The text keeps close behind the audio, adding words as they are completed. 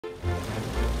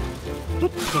What?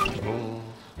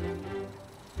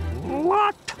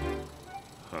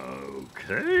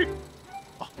 Okay.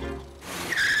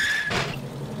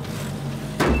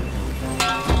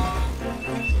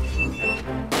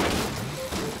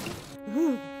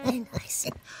 Very nice.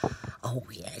 Oh,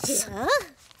 yes. Yeah?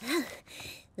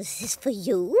 This is for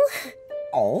you.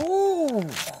 Oh,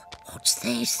 what's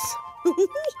this?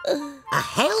 A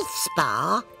health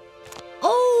spa?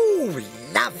 Oh,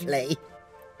 lovely.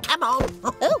 Come on.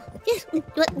 Oh, yes. Oh,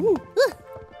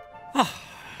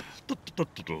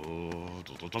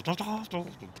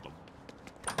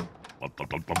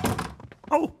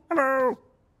 hello.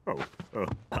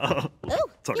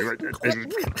 Sorry.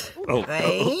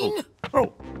 Brain?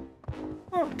 Oh,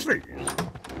 please.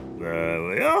 There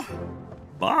we are.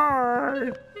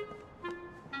 Bye.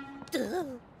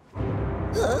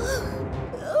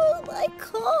 Oh, my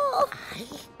car.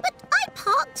 But I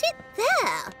parked it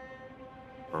there.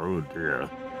 Oh, dear.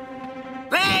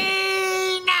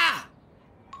 Brain!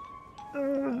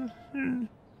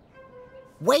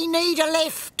 We need a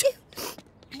lift.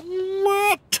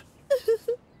 What?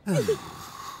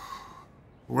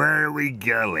 Where are we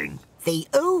going? The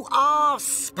OR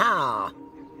Spa.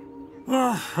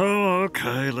 Oh,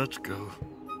 okay, let's go.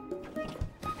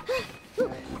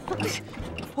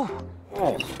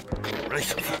 Oh,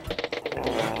 great.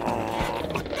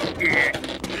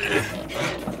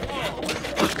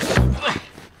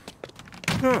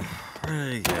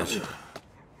 Very good.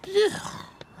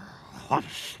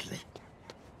 Honestly.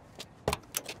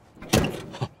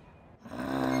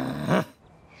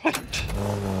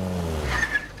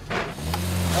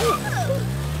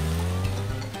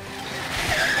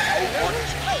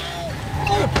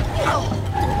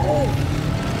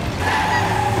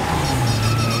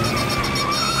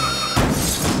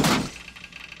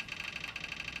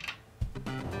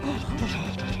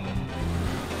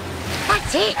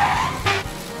 That's it.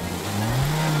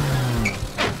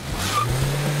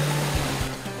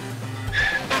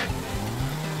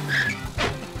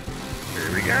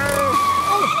 Here we go.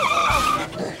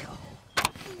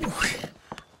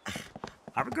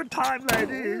 Have a good time,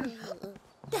 ladies.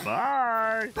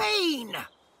 Bye. Bean!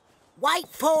 Wait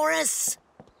for us.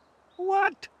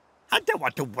 What? I don't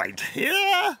want to wait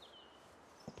here.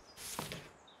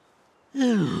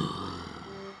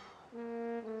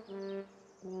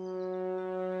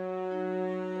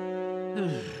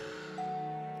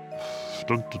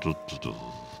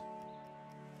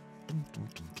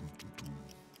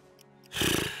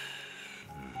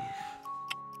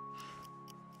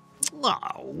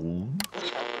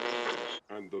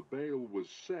 And the bail was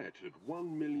set at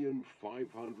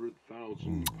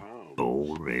 £1,500,000.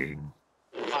 Boring.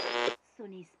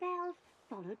 Sunny spells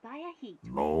followed by a heat.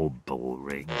 More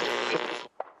boring.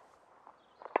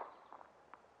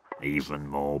 Even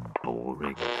more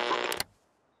boring.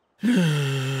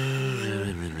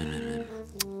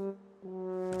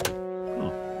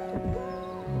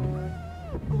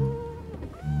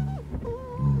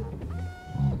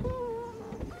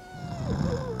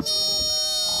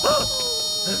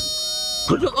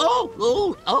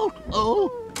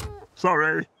 Oh.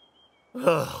 Sorry.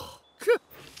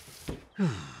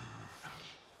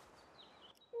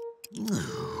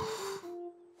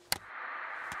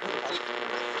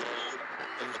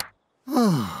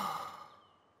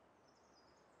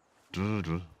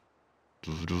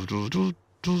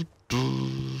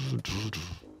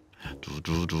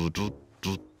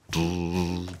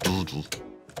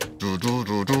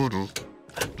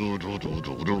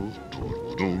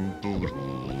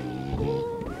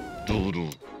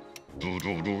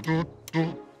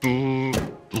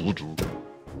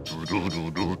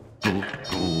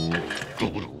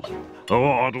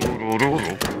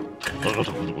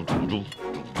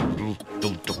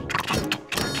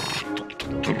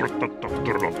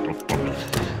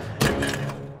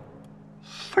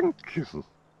 Thank you.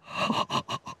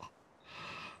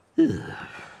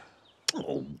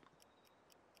 Oh.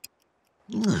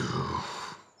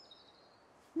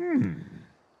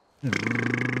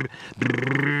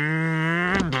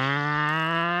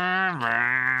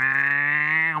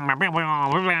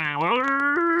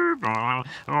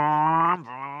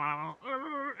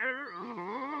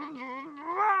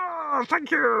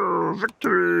 Thank you,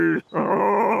 victory.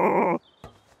 Oh.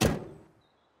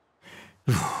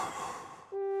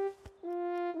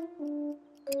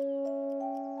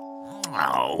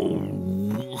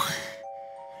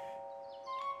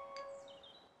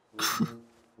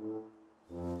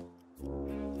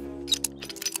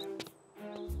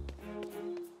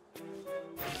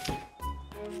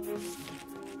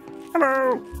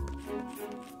 Hello.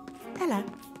 Hello.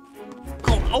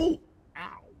 Oh.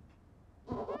 Ow.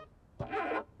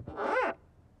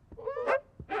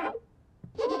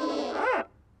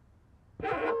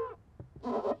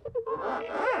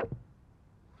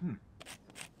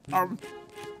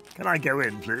 Can I go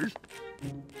in, please?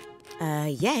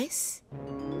 Yes.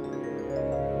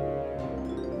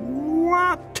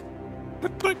 What?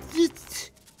 But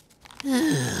it's...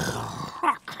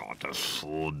 I can't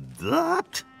afford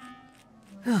that.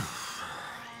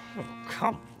 Oh,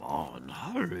 come on,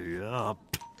 hurry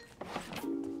up.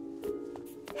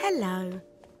 Hello.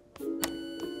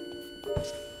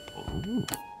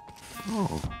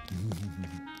 Oh.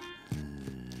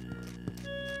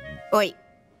 Oi.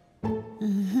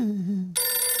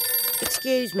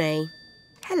 Excuse me.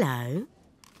 Hello.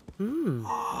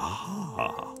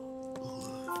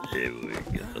 Here we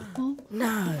go.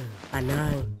 No, I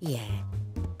know. Yeah.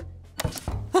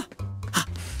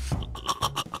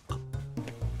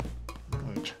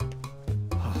 Right.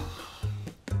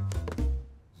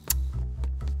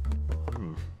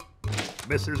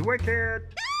 Mrs. Wicked!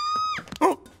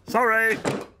 Oh, sorry!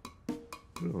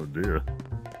 Oh, dear.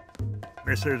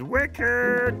 Mrs.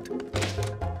 Wicked!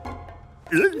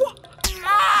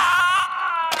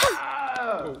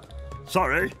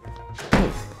 Sorry.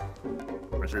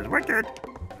 Mrs. Wicked!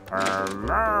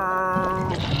 Hello?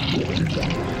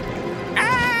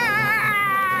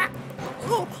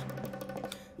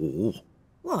 Oh.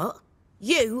 What?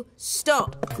 You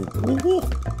stop.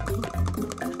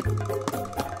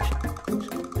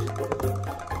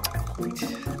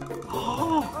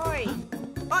 Oi!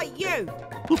 Oi, you!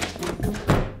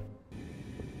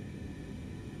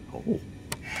 Oh.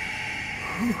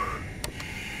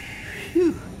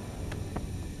 Phew.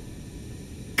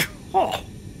 Oh.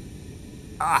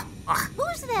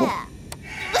 Who's there?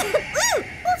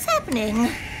 What's happening?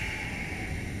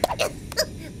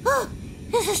 Oh,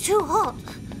 this is too hot.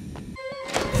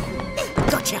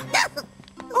 Gotcha!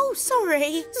 Oh,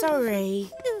 sorry. Sorry.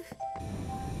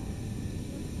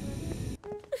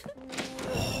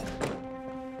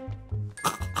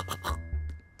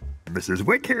 Mrs.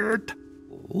 Wicked!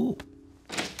 Oh.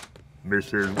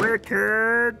 Mrs.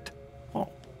 Wicked! Oh.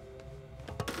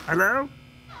 Hello?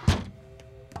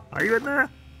 Are you in there?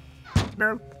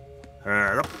 No?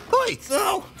 Hello? Oi!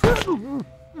 Oh.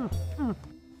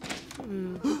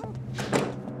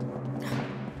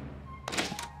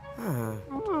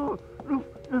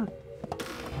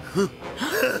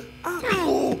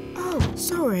 Oh,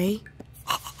 sorry.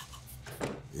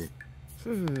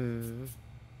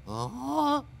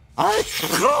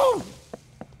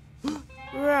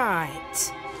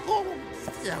 Right.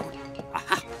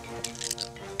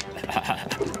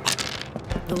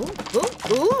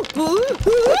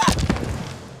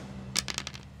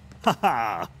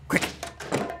 Ha-ha! Quick!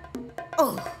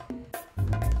 Oh,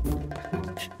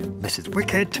 Mrs.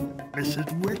 Wicked!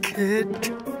 Mrs.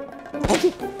 Wicked!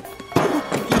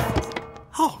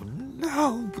 Oh,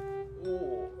 no!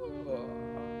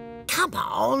 come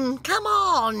on, come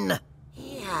on.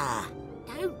 Here,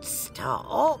 don't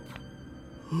stop.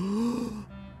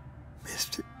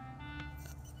 Mr.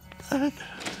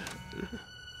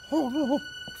 Oh,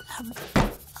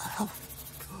 no!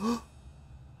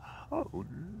 Oh,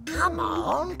 Come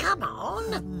on, come on.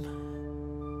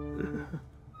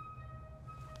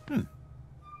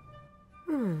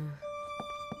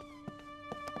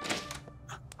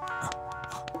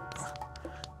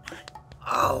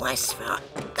 Oh, that's right.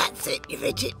 That's it. You've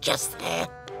hit it just there.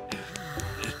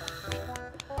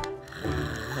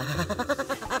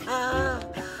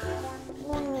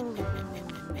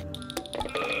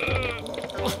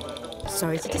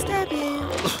 Sorry to disturb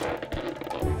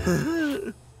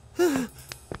you.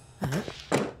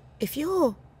 If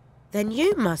you're, then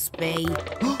you must be.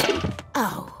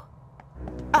 Oh.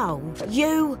 Oh,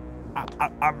 you.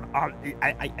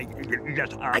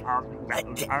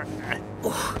 Yes,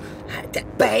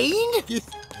 Bane?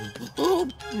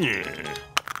 yeah.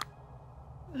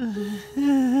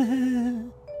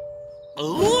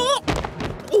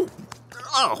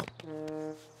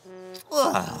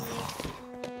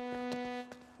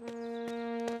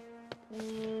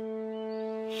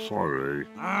 Sorry.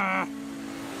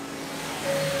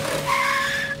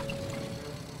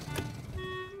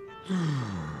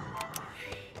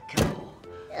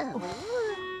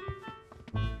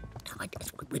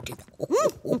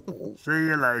 See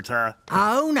you later.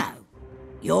 Oh, no.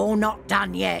 You're not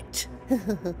done yet.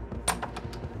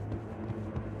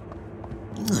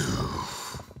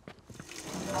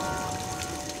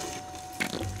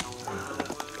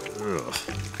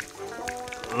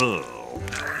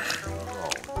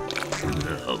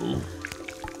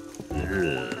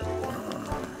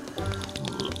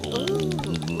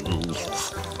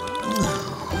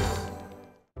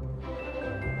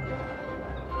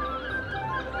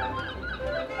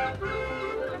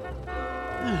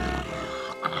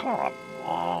 Come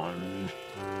on.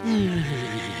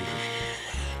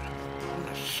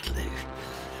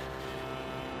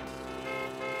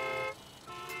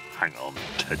 Hang on,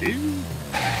 Teddy.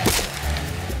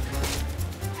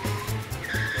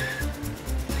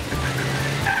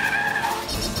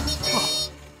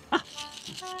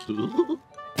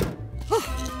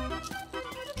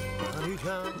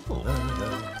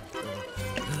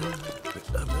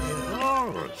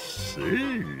 Oh, I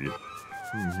see.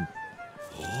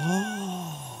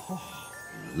 Oh,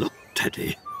 look,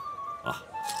 Teddy.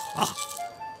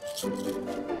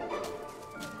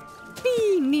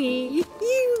 Beanie, you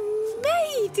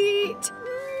made it!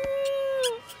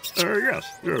 Yes.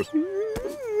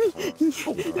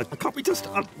 Oh, can't we just...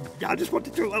 I just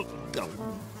wanted to...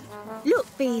 Look,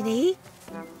 Beanie.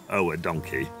 Oh, a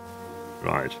donkey.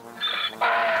 Right.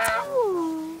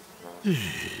 Oh.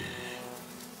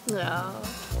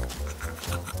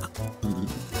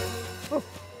 Oh.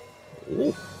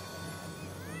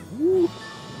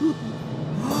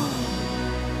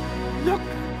 Look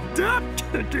at that,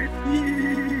 Teddy.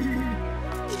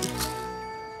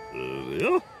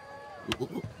 There.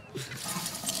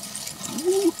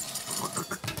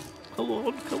 Come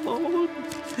on.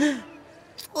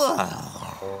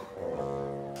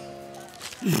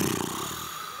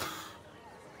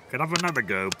 Can I have another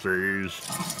go, please?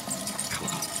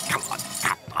 Come on.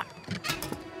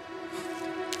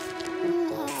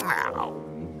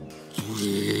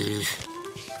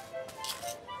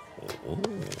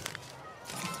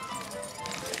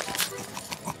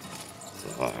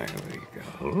 There we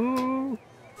go.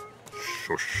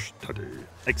 Shush, Teddy.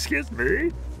 Excuse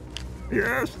me?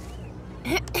 Yes?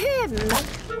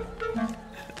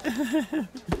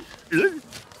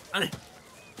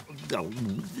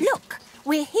 Look,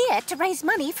 we're here to raise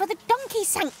money for the donkey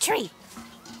sanctuary.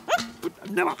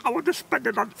 But no, I want to spend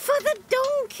it on... For the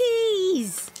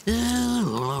donkeys!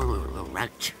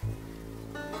 Right.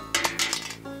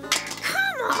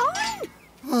 Come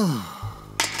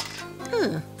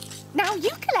on! Now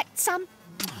you collect some.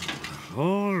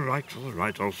 All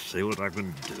right, I'll see what I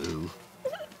can do.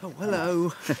 Oh,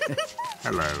 hello.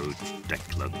 Hello,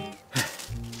 Declan.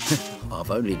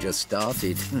 I've only just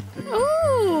started.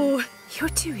 Oh, you're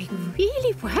doing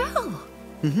really well.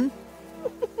 Mm-hmm.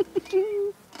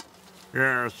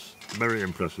 Yes, very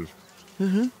impressive.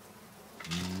 Mm-hmm.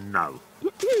 No.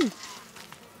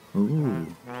 Ooh.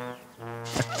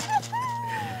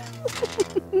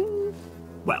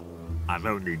 Well, I've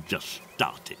only just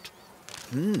started.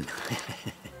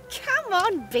 Come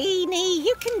on, Beanie.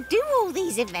 You can do all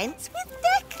these events with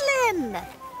Declan.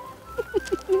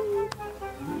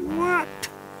 What?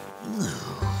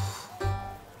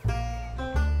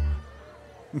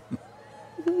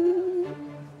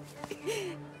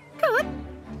 Go on.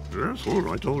 Yes, all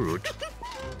right.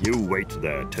 You wait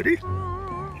there, Teddy.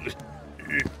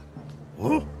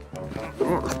 Oh.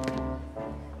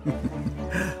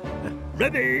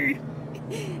 Ready?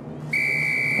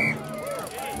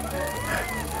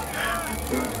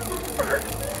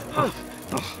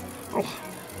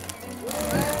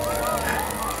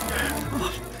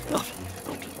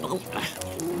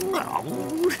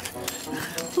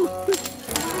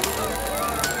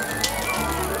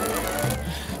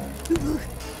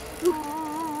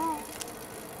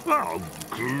 Oh,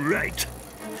 great.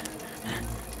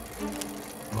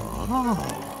 Oh.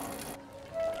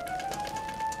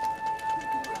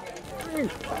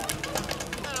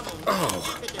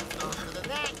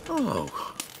 Oh.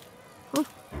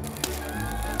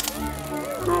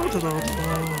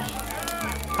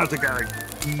 How's it going?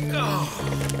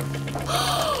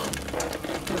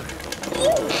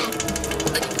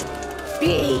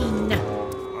 Bean.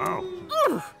 Oh.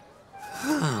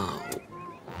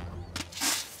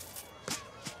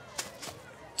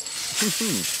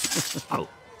 Oh.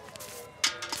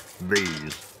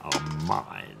 These are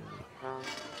mine.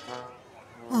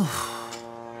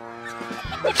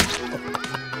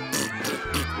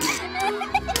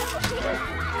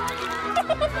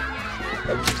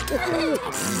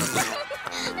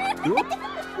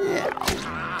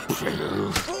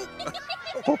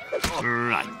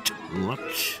 Right,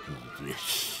 what's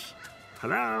this?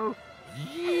 Hello?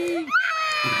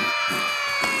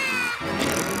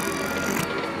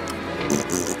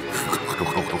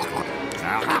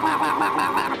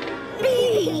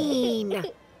 Bean.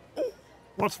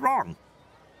 What's wrong?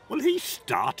 Well, he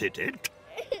started it.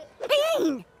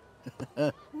 Bean.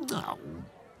 No.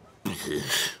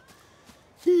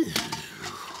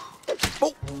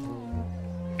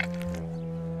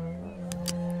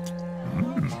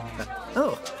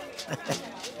 Oh.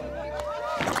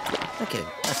 Okay.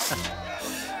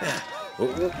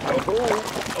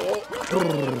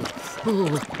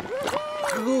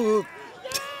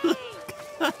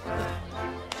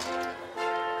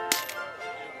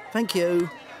 Thank you.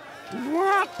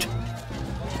 What?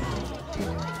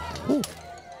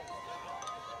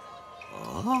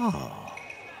 Oh.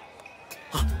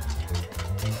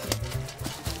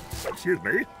 Excuse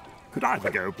me. Could I have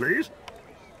a go, please?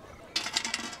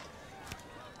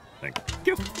 Thank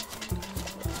you.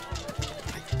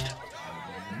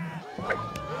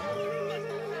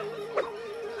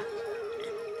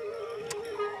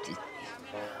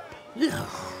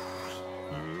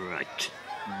 Right.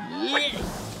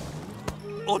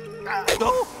 Oh, no.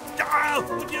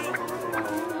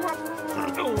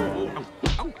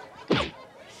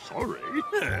 Sorry.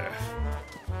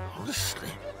 Honestly.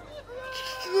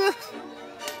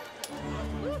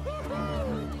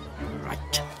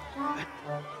 Right.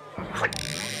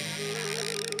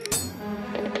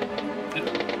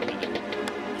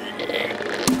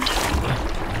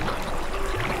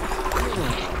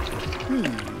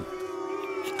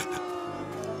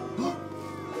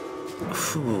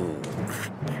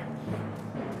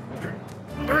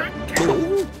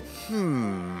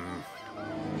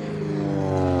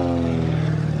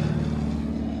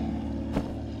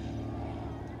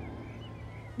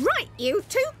 Right, you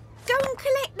two. Go and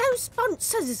collect those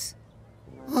sponsors.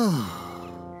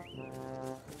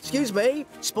 Excuse me,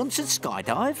 sponsored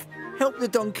skydive? Help the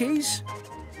donkeys?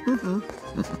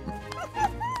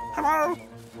 Hello.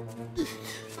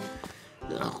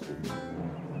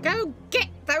 Go get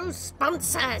those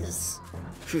sponsors.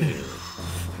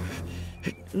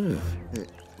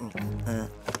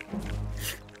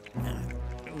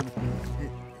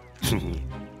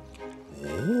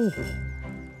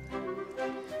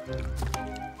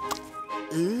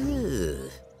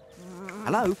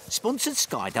 Hello, sponsored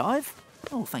skydive?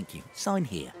 Oh, thank you. Sign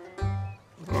here.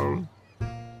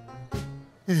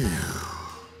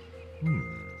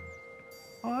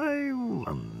 I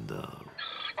wonder.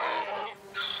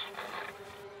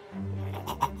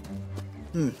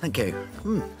 Thank you.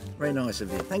 Very nice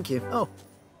of you. Thank you. Oh.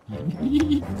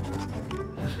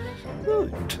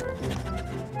 Good.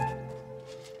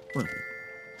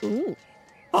 Ooh.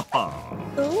 Ha-ha.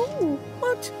 Ooh,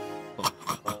 what?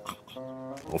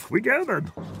 Off we go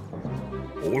then.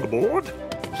 All aboard.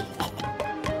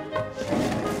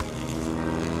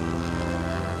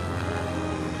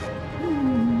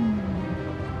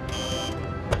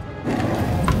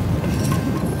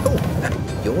 Oh,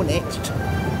 you're next.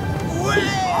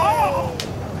 Oh!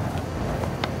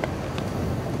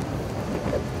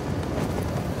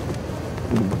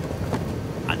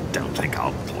 I don't think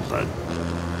I'll pull it.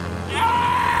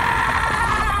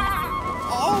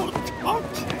 Oh,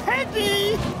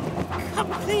 Teddy!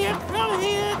 Come here, come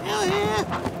here, come here!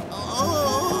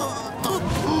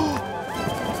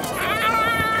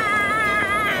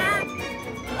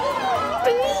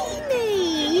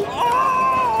 Beanie!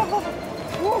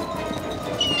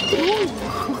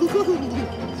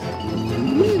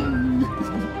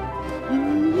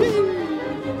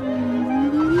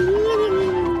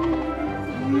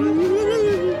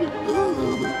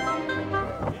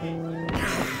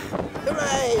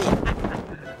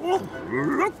 Oh,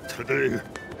 look, Teddy!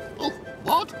 Oh,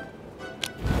 what?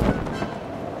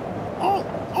 Oh,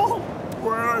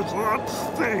 where's that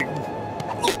thing?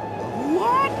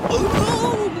 What?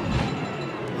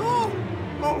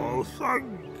 Oh, thank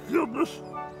goodness.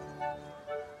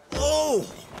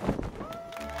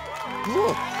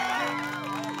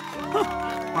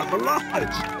 I'm alive.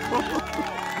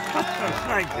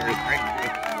 Thank you.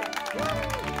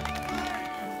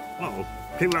 Oh,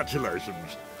 congratulations.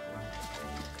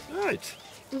 Right.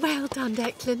 Well done,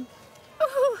 Declan.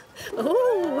 Oh,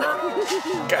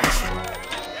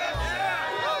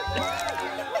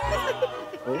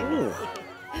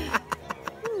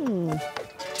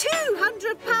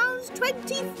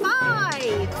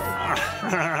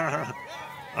 £200.25.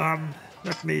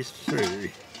 Let me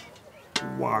see.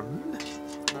 1,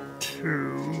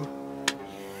 2,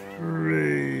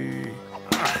 3.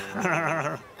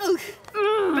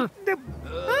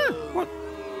 What?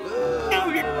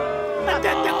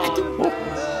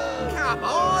 Come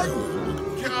on!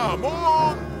 Come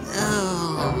on!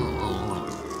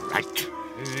 Right.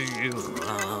 Here you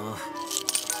are.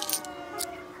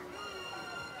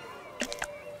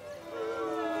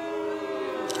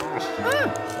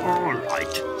 All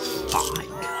right.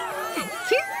 Fine.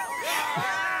 thank you.